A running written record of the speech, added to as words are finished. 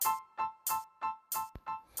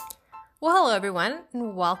Well, hello everyone,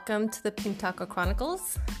 and welcome to the Pink Taco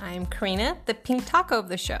Chronicles. I'm Karina, the Pink Taco of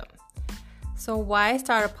the show. So why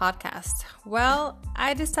start a podcast? Well,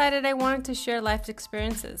 I decided I wanted to share life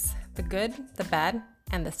experiences, the good, the bad,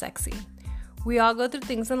 and the sexy. We all go through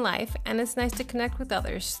things in life, and it's nice to connect with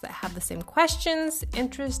others that have the same questions,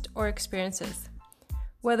 interests, or experiences.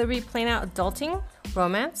 Whether we plan out adulting,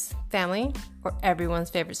 romance, family, or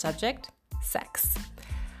everyone's favorite subject, sex.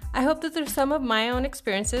 I hope that through some of my own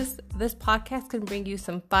experiences, this podcast can bring you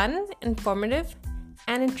some fun, informative,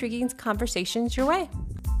 and intriguing conversations your way.